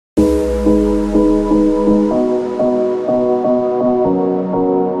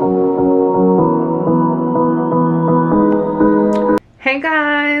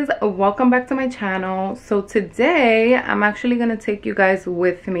welcome back to my channel. So today I'm actually gonna take you guys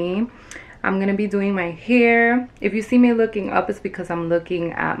with me. I'm gonna be doing my hair. If you see me looking up, it's because I'm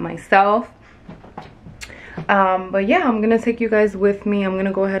looking at myself. But yeah, I'm gonna take you guys with me. I'm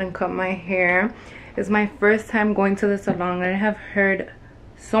gonna go ahead and cut my hair. It's my first time going to the salon. I have heard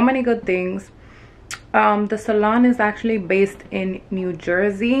so many good things. The salon is actually based in New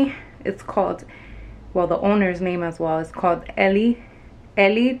Jersey. It's called, well, the owner's name as well is called Elie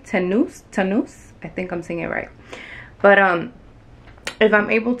Tanous. I think I'm saying it right. But if I'm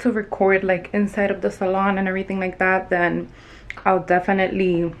able to record like inside of the salon and everything like that, then I'll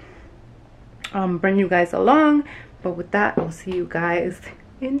definitely bring you guys along. But with that, I'll see you guys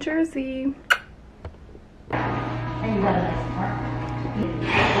in Jersey.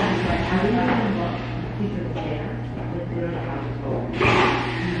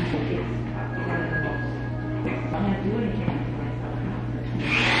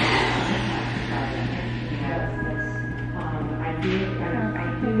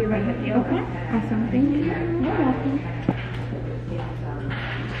 Okay, awesome, thank you. You're welcome.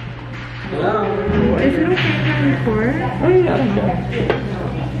 Hello. Is it okay to record? Oh yeah, okay.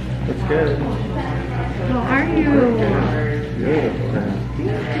 That's good. How are you? Beautiful.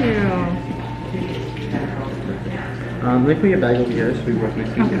 Thank you. Let me put your bag over here so we work my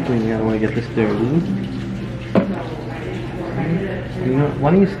feet clean. I don't want to get this dirty. You know, why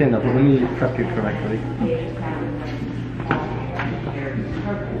don't you stand up? Let me prep you correctly.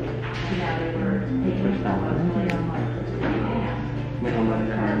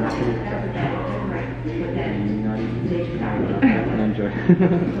 Enjoy.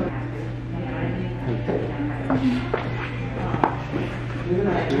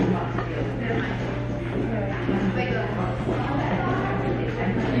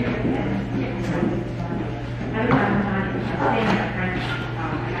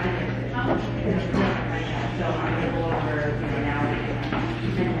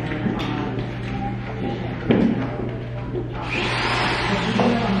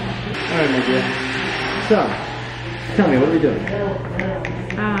 Alright, my dear. So, tell me, what are we doing?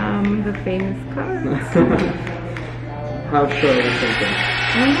 The famous cut. How short are we thinking?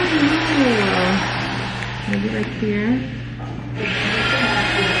 I don't know. Maybe like here.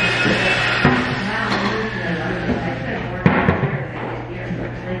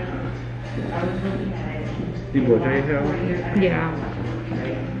 You blow dry your hair out? Yeah.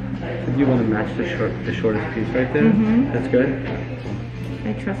 Do you want to match the shortest piece right there? Mm-hmm. That's good?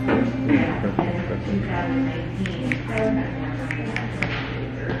 I trust you. Yeah, perfect, perfect.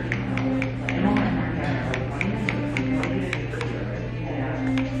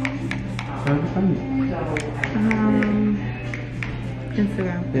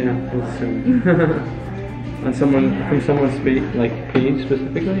 Instagram. Yeah, Instagram. On someone's like page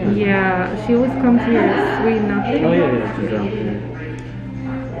specifically? Yeah, she always comes here. Sweet nothing. Oh yeah, Giselle. Yeah.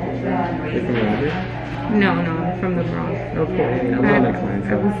 You from around here? No, from the Bronx. Okay, yeah, I'm not next line. I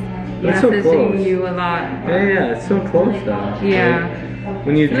was That's so messaging close. you a lot. Yeah, it's so close though. Yeah. Like,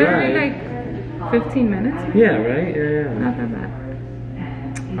 when you drive. Literally like 15 minutes. Yeah, right? Yeah. Not that bad.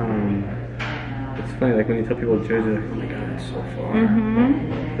 It's funny, like when you tell people Jersey, like, oh my god, it's so far.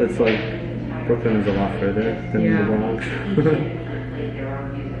 Mm-hmm. That's like, Brooklyn is a lot further than the Bronx.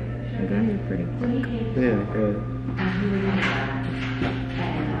 You're gonna be pretty quick. Yeah, good.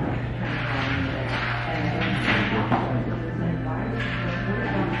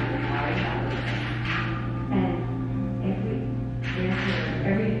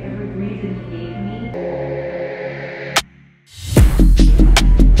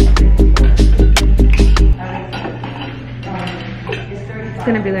 It's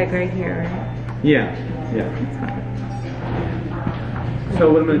gonna be like right here, right? Yeah. It's fine. So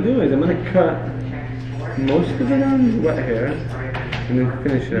what I'm going to do is I'm going to cut most of it on wet hair and then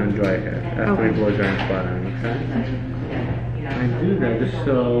finish it on dry hair after we blow dry and flat iron, okay? I do that just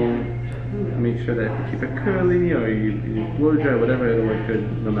so make sure that if you keep it curly or you blow dry, whatever, it'll look good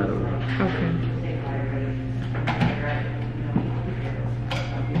no matter what. Okay.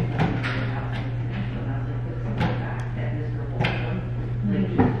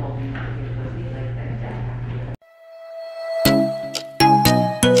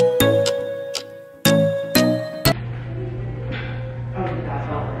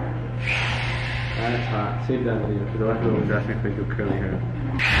 That's hot. Save that video because a lot of people always ask me if I do curly hair.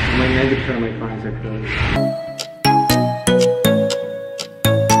 I'm like 90% of my clients are curly.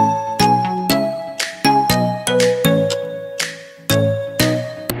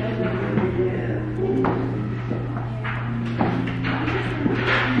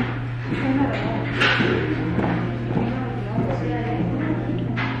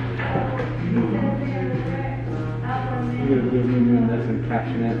 this and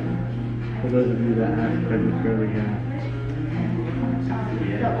caption it for those of you that have pregnant curly hair.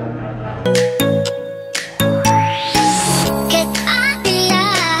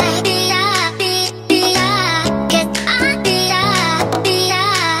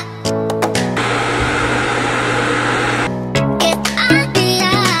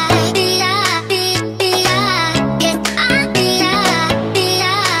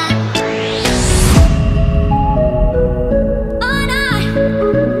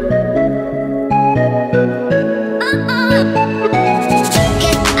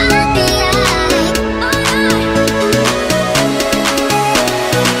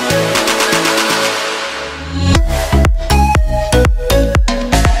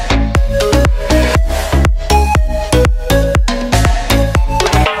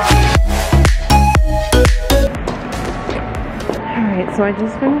 So I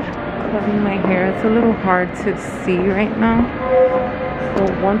just finished cutting my hair. It's a little hard to see right now. So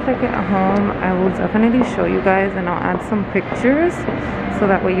once I get home, I will definitely show you guys, and I'll add some pictures so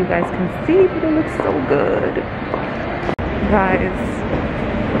that way you guys can see, but it looks so good. Guys,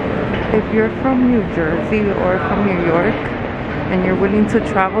 if you're from New Jersey or from New York and you're willing to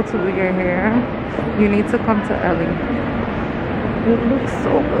travel to do your hair, you need to come to Elie. It looks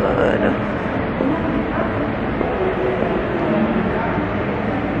so good.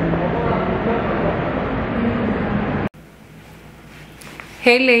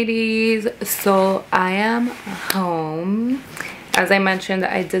 Hey ladies, so I am home. As I mentioned,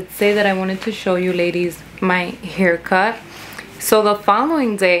 I did say that I wanted to show you ladies my haircut. So the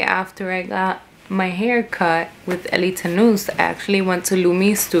following day after I got my haircut with Elie Tanous, I actually went to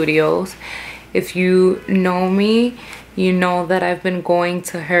Lumi Studios. If you know me, you know that I've been going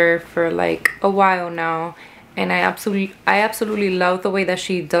to her for like a while now, and I absolutely love the way that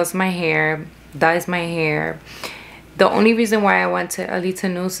she does my hair, dyes my hair. The only reason why I went to Elie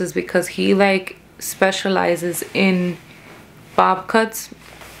Tanous is because he like specializes in bob cuts,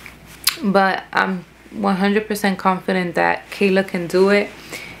 but I'm 100% confident that Kayla can do it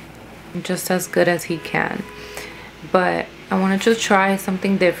just as good as he can. But I wanted to try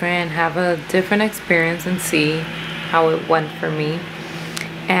something different, have a different experience, and see how it went for me.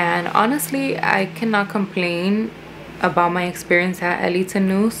 And honestly, I cannot complain about my experience at Elie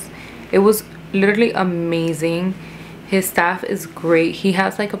Tanous. It was literally amazing. His staff is great. He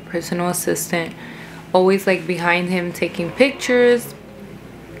has like a personal assistant always like behind him taking pictures.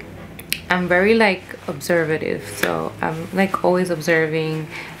 I'm very like observative, so I'm like always observing,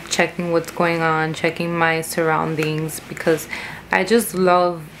 checking what's going on, checking my surroundings, because I just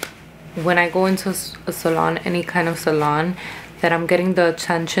love when I go into a salon, any kind of salon, that I'm getting the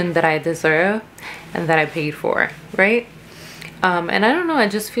attention that I deserve and that I paid for, right? And I don't know, I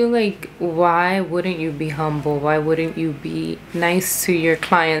just feel like, why wouldn't you be humble? Why wouldn't you be nice to your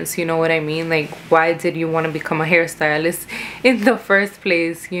clients? You know what I mean? Like, why did you want to become a hairstylist in the first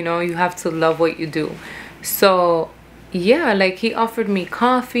place? You know, you have to love what you do. So yeah, like he offered me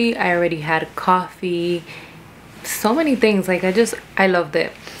coffee. I already had coffee. So many things. Like I loved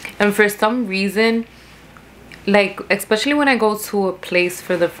it. And for some reason, like especially when I go to a place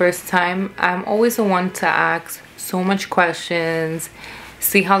for the first time, I'm always the one to ask so much questions,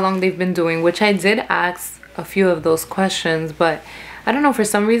 see how long they've been doing, which I did ask a few of those questions, but I don't know, for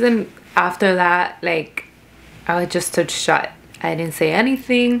some reason after that, like I just stood shut. I didn't say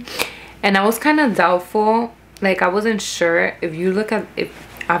anything, and I was kind of doubtful. Like I wasn't sure. If you look at,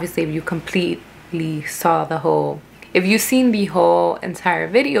 obviously if you completely saw the whole, if you've seen the whole entire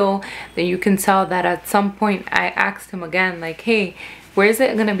video, then you can tell that at some point I asked him again, like, hey, where is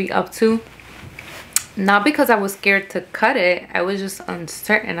it gonna be up to? Not because I was scared to cut it, I was just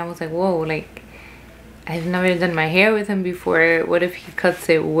uncertain. I was like, whoa, like I've never done my hair with him before. What if he cuts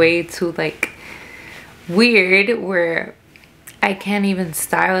it way too like weird where I can't even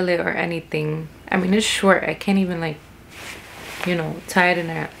style it or anything? I mean, it's short, I can't even like, you know, tie it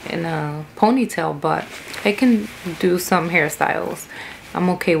in a ponytail, but I can do some hairstyles. I'm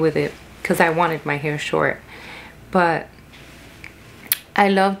okay with it because I wanted my hair short. But I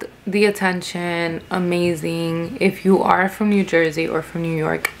loved the attention, amazing. If you are from New Jersey or from New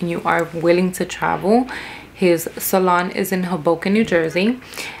York and you are willing to travel, his salon is in Hoboken, New Jersey,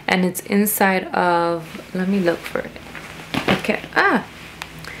 and it's inside of, let me look for it.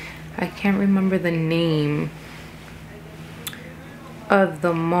 I can't remember the name of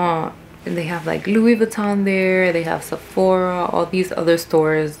the mall. And they have like Louis Vuitton there, they have Sephora, all these other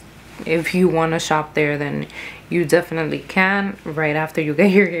stores. If you want to shop there, then you definitely can right after you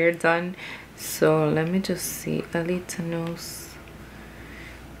get your hair done. So let me just see. Elie Tanous.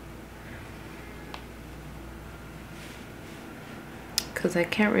 because I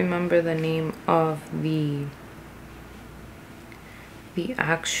can't remember the name of the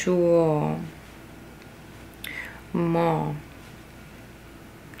actual mall.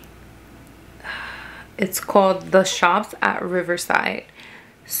 It's called The Shops at Riverside.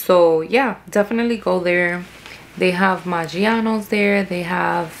 So yeah, definitely go there. They have Maggiano's there. They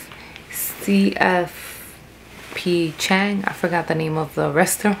have CFP Chang. I forgot the name of the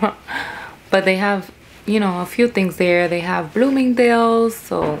restaurant. But they have, you know, a few things there. They have Bloomingdale's.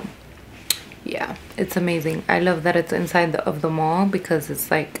 So yeah, it's amazing. I love that it's inside of the mall because it's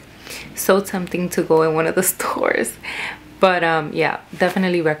like so tempting to go in one of the stores. But yeah,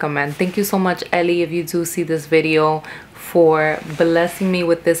 definitely recommend. Thank you so much, Elie, if you do see this video, for blessing me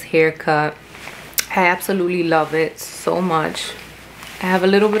with this haircut. I absolutely love it so much. I have a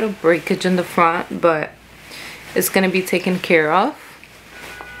little bit of breakage in the front, but it's gonna be taken care of.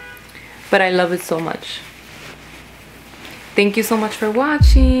 But I love it so much. Thank you so much for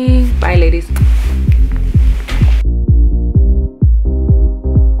watching. Bye, ladies.